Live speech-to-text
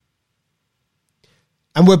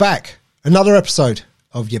And we're back. Another episode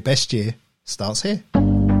of Your Best Year starts here. Your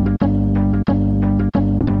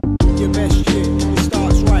best year, it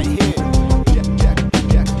starts right here.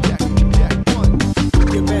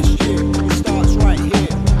 Your best year, it starts right here.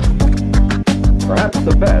 Perhaps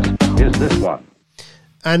the best is this one.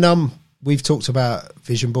 And we've talked about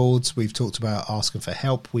vision boards. We've talked about asking for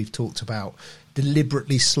help. We've talked about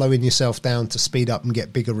deliberately slowing yourself down to speed up and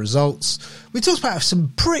get bigger results. We talked about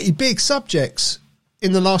some pretty big subjects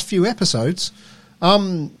in the last few episodes.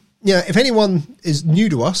 If anyone is new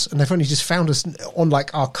to us and they've only just found us on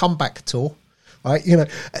like our comeback tour, right?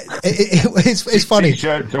 It's funny.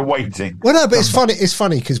 T-shirts are waiting. Well, no, but it's funny. It's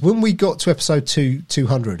funny because when we got to episode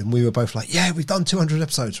 200 and we were both like, yeah, we've done 200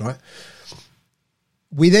 episodes, right?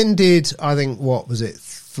 We then did, I think,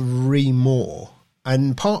 3 more.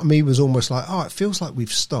 And part of me was almost like, it feels like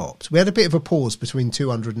we've stopped. We had a bit of a pause between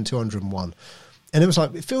 200 and 201. And it was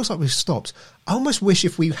like, it feels like we've stopped. I almost wish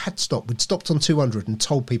if we had stopped, we'd stopped on 200 and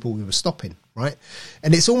told people we were stopping, right?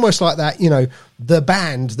 And it's almost like that, the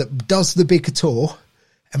band that does the big tour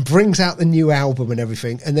and brings out the new album and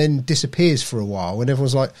everything and then disappears for a while. And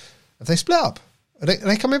everyone's like, have they split up? Are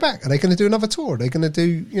they coming back? Are they going to do another tour? Are they going to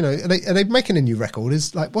do, are they making a new record?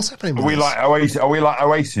 Is like, what's happening with Are we this? like Oasis? Are we like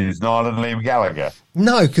Oasis, Niall and Liam Gallagher?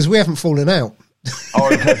 No, because we haven't fallen out.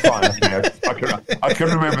 Oh, okay, fine. I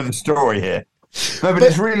couldn't remember the story here. No, but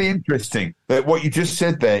it's really interesting that what you just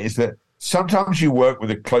said there is that sometimes you work with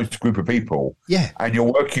a close group of people, and you're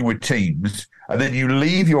working with teams, and then you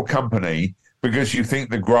leave your company because you think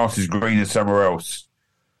the grass is greener somewhere else,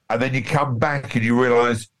 and then you come back and you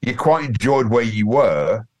realise you quite enjoyed where you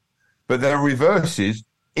were, but the reverse is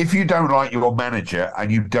if you don't like your manager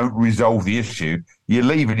and you don't resolve the issue, you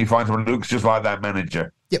leave and you find someone who looks just like that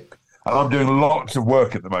manager. Yep. And I'm doing lots of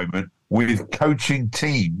work at the moment with coaching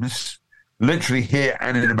teams, literally here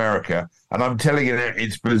and in America. And I'm telling you,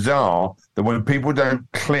 it's bizarre that when people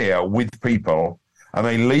don't clear with people and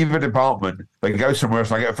they leave a department, they go somewhere else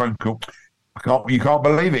and I get a phone call. You can't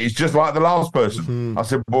believe it. It's just like the last person. Mm-hmm. I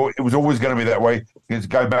said, well, it was always going to be that way. It's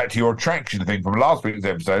going back to your attraction thing from last week's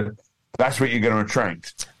episode. That's what you're going to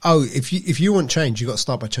attract. Oh, if you want change, you've got to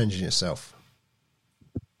start by changing yourself.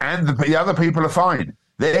 And the other people are fine.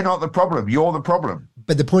 They're not the problem. You're the problem.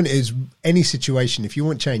 But the point is, any situation, if you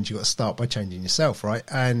want change, you've got to start by changing yourself, right?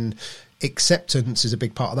 And acceptance is a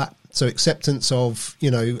big part of that. So acceptance of,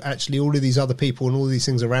 actually all of these other people and all of these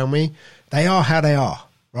things around me, they are how they are,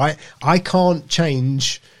 right? I can't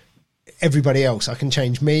change everybody else. I can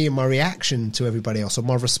change me and my reaction to everybody else, or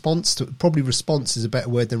my response to, probably response is a better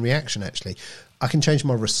word than reaction, actually. I can change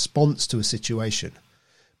my response to a situation.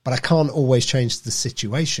 But I can't always change the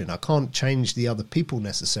situation. I can't change the other people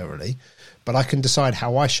necessarily, but I can decide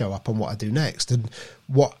how I show up and what I do next. And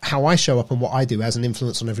how I show up and what I do has an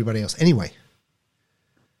influence on everybody else anyway.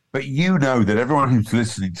 But you know that everyone who's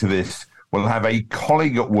listening to this will have a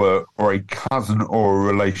colleague at work or a cousin or a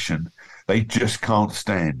relation they just can't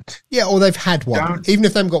stand. Yeah, or they've had one. Even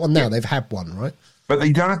if they haven't got one now, they've had one, right? But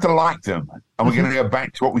they don't have to like them. And we're going to go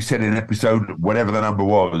back to what we said in episode, whatever the number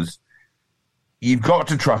was. You've got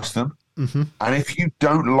to trust them. Mm-hmm. And if you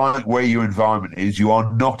don't like where your environment is, you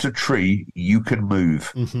are not a tree, you can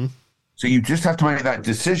move. Mm-hmm. So you just have to make that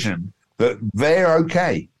decision that they're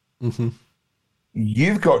okay. Mm-hmm.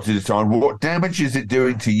 You've got to decide what damage is it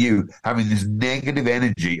doing to you having this negative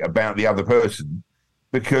energy about the other person,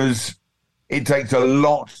 because it takes a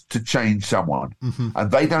lot to change someone. Mm-hmm. And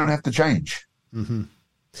they don't have to change. Mm-hmm.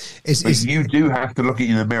 You do have to look at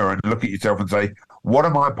you in the mirror and look at yourself and say, what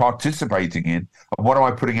am I participating in and what am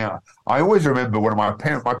I putting out? I always remember when my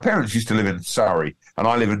parents used to live in Surrey and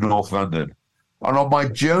I live in North London. And on my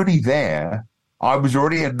journey there, I was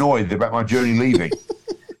already annoyed about my journey leaving.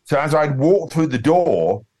 So as I'd walked through the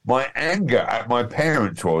door, my anger at my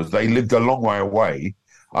parents was they lived a long way away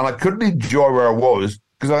and I couldn't enjoy where I was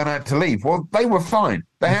because I had to leave. Well, they were fine.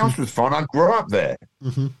 The house was fine. I grew up there.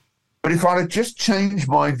 Mm-hmm. But if I had just changed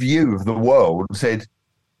my view of the world and said,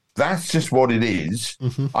 that's just what it is.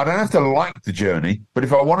 Mm-hmm. I don't have to like the journey, but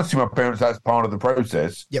if I want to see my parents, that's part of the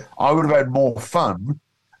process. Yep. I would have had more fun.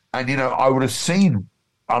 And, I would have seen,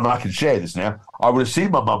 and I can share this now, I would have seen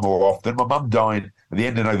my mum more often. My mum died at the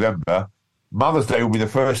end of November. Mother's Day will be the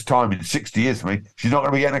first time in 60 years for me. She's not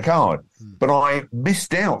going to be getting a card. Mm. But I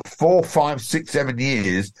missed out 4, 5, 6, 7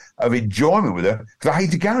 years of enjoyment with her because I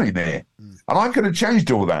hated going there. Mm. And I could have changed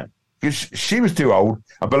all that. Because she was too old,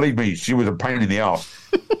 and believe me, she was a pain in the arse.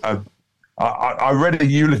 I read a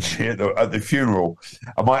eulogy at the funeral,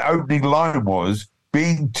 and my opening line was,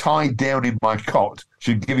 being tied down in my cot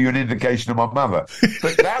should give you an indication of my mother.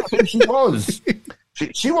 But that's who she was.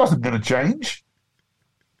 She wasn't going to change.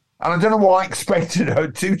 And I don't know why I expected her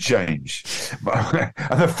to change.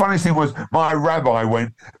 And the funniest thing was, my rabbi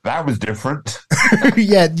went, "That was different."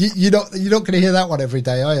 Yeah, you're not going to hear that one every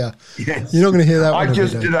day, are you? Yes. You're not going to hear that one I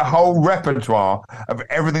just every day. did a whole repertoire of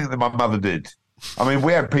everything that my mother did. I mean,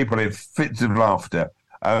 we had people in fits of laughter.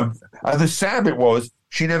 And the sad bit was,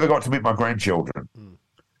 she never got to meet my grandchildren.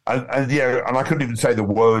 And I couldn't even say the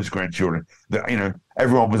words grandchildren. That,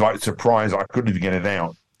 everyone was like surprised. I couldn't even get it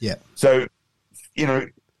out. Yeah. So,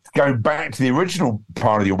 going back to the original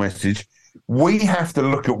part of your message, we have to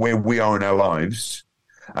look at where we are in our lives.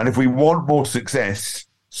 And if we want more success,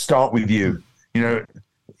 start with you.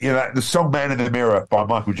 The song "Man in the Mirror" by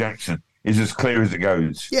Michael Jackson is as clear as it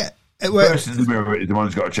goes. Yeah. The person in the mirror is the one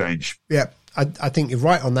who's got to change. Yeah. I think you're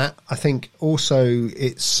right on that. I think also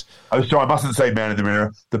it's... Oh, sorry, I mustn't say man in the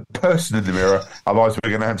mirror. The person in the mirror. Otherwise, we're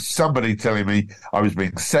going to have somebody telling me I was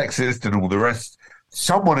being sexist and all the rest.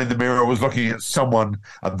 Someone in the mirror was looking at someone,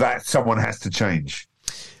 and that someone has to change.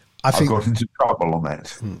 I got into trouble on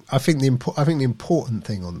that. I think the important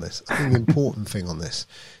thing on this.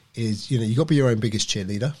 Is you got to be your own biggest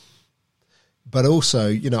cheerleader. But also,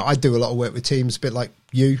 I do a lot of work with teams, a bit like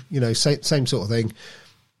you. Same sort of thing.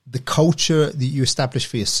 The culture that you establish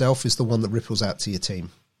for yourself is the one that ripples out to your team.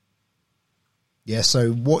 Yeah.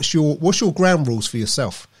 So what's your ground rules for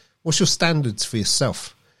yourself? What's your standards for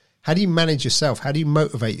yourself? How do you manage yourself? How do you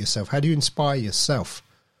motivate yourself? How do you inspire yourself?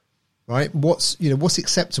 Right? What's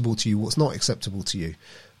acceptable to you? What's not acceptable to you?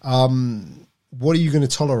 What are you going to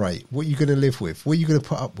tolerate? What are you going to live with? What are you going to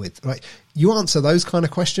put up with? Right? You answer those kind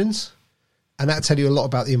of questions, and that'll tell you a lot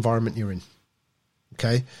about the environment you're in.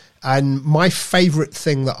 Okay. And my favorite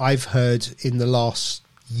thing that I've heard in the last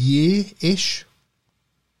year-ish,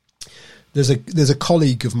 there's a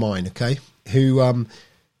colleague of mine, okay, who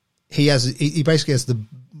he basically has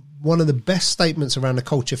one of the best statements around the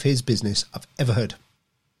culture for his business I've ever heard.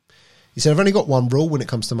 He said, "I've only got one rule when it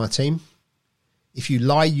comes to my team. If you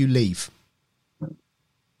lie, you leave."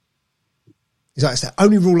 He's like, "It's the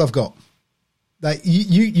only rule I've got. Like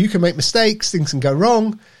you can make mistakes, things can go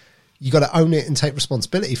wrong. You got to own it and take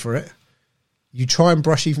responsibility for it. You try and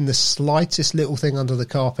brush even the slightest little thing under the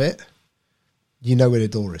carpet, you know where the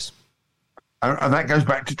door is." And that goes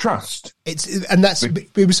back to trust.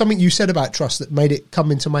 It was something you said about trust that made it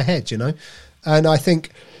come into my head, And I think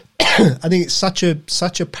it's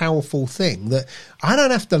such a powerful thing that I don't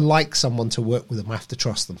have to like someone to work with them. I have to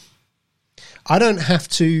trust them. I don't have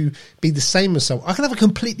to be the same as someone. I can have a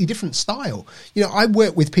completely different style. I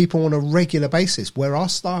work with people on a regular basis where our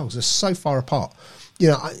styles are so far apart.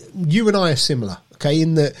 You and I are similar, okay,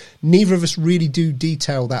 in that neither of us really do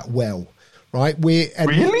detail that well, right?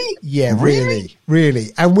 Really? Yeah, really.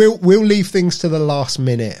 And we'll leave things to the last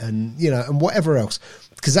minute and whatever else,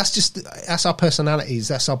 because that's our personalities,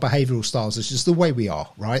 that's our behavioural styles. It's just the way we are,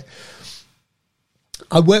 right?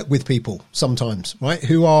 I work with people sometimes, right,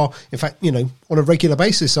 who are, in fact, on a regular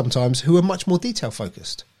basis sometimes, who are much more detail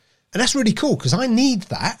focused. And that's really cool because I need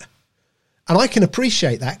that. And I can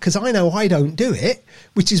appreciate that because I know I don't do it,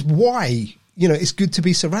 which is why, it's good to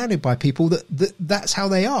be surrounded by people that's how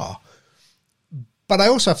they are. But I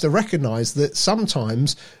also have to recognize that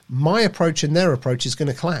sometimes my approach and their approach is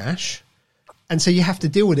going to clash. And so you have to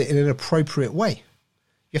deal with it in an appropriate way.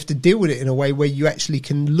 You have to deal with it in a way where you actually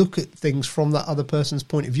can look at things from that other person's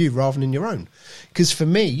point of view rather than your own. Because for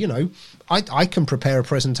me, I can prepare a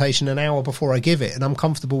presentation an hour before I give it, and I'm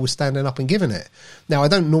comfortable with standing up and giving it. Now, I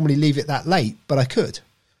don't normally leave it that late, but I could.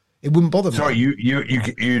 It wouldn't bother me. Sorry, you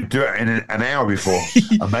do it in an hour before.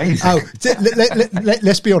 Amazing.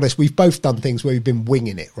 Let's be honest. We've both done things where we've been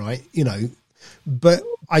winging it, right? But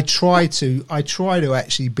I try to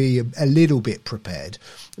actually be a little bit prepared.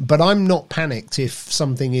 But I'm not panicked if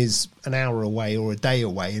something is an hour away or a day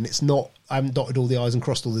away and I haven't dotted all the I's and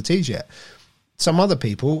crossed all the T's yet. Some other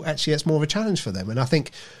people, actually, it's more of a challenge for them. And I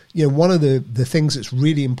think, one of the things that's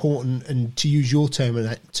really important, and to use your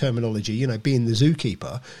terminology, being the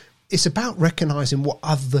zookeeper, it's about recognizing what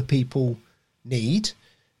other people need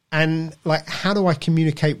and, like, how do I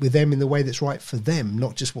communicate with them in the way that's right for them,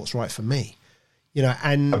 not just what's right for me.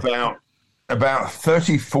 And about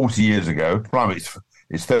 30, 40 years ago,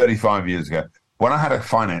 it's 35 years ago, when I had a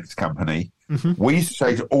finance company, we used to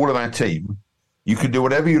say to all of our team, you can do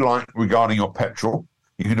whatever you like regarding your petrol,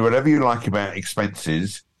 you can do whatever you like about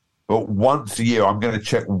expenses, but once a year I'm going to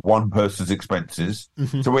check one person's expenses.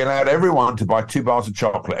 So we allowed everyone to buy 2 bars of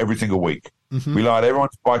chocolate every single week. We allowed everyone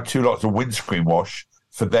to buy 2 lots of windscreen wash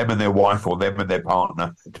for them and their wife or them and their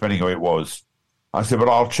partner, depending on who it was. I said, but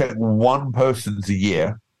I'll check one person's a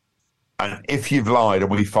year, and if you've lied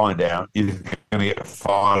and we find out, you're going to get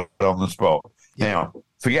fired on the spot. Yeah. Now,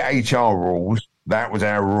 forget HR rules. That was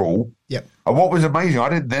our rule. Yep. And what was amazing, I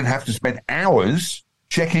didn't then have to spend hours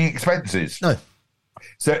checking expenses. No.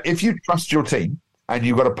 So if you trust your team and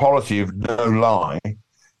you've got a policy of no lie,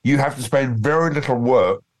 you have to spend very little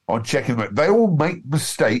work on checking them. They all make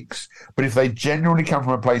mistakes, but if they genuinely come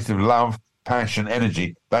from a place of love, passion,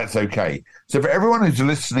 energy, that's okay. So for everyone who's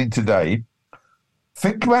listening today,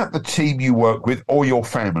 think about the team you work with or your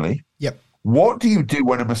family. Yep. What do you do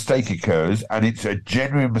when a mistake occurs and it's a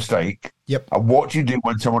genuine mistake? Yep. And what do you do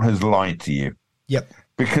when someone has lied to you? Yep.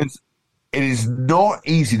 Because it is not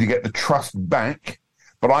easy to get the trust back,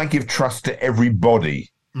 but I give trust to everybody.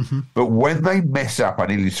 Mm-hmm. But when they mess up, I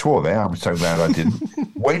nearly swore there, I'm so glad I didn't.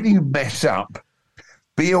 When you mess up,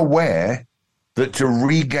 be aware that to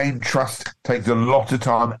regain trust takes a lot of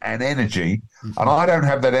time and energy. Mm-hmm. And I don't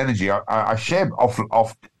have that energy. I shared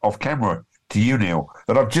off camera to you, Neil,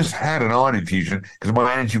 that I've just had an iron infusion because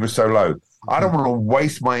my energy was so low. I don't want to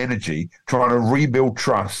waste my energy trying to rebuild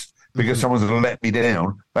trust because someone's let me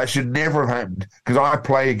down. That should never have happened because I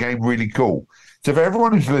play a game really cool. So for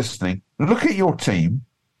everyone who's listening, look at your team.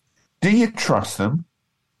 Do you trust them?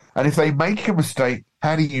 And if they make a mistake,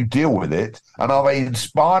 how do you deal with it? And are they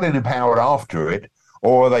inspired and empowered after it?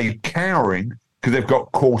 Or are they cowering because they've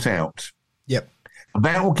got caught out? Yep. And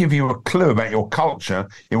that will give you a clue about your culture.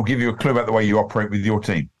 It will give you a clue about the way you operate with your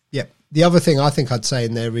team. Yep. The other thing I think I'd say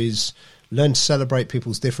in there is learn to celebrate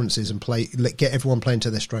people's differences and get everyone playing to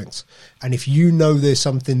their strengths. And if you know there's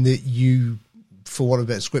something that you, for want of a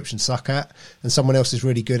better description, suck at, and someone else is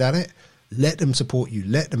really good at it, let them support you,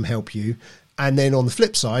 let them help you. And then on the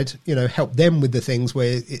flip side, help them with the things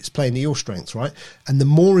where it's playing to your strengths, right? And the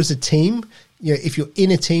more as a team, if you're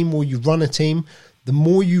in a team or you run a team, the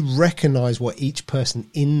more you recognize what each person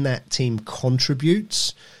in that team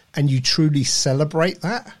contributes and you truly celebrate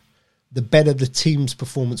that, the better the team's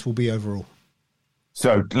performance will be overall.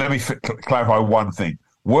 So let me clarify one thing.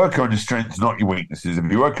 Work on your strengths, not your weaknesses.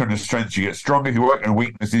 If you work on your strengths, you get stronger. If you work on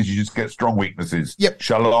weaknesses, you just get strong weaknesses. Yep.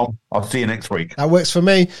 Shalom. I'll see you next week. That works for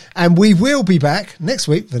me. And we will be back next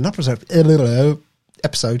week with another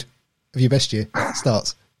episode of Your Best Year.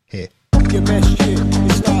 Starts here. Your best year,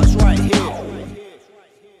 it starts right here.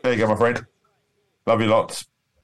 There you go, my friend. Love you lots.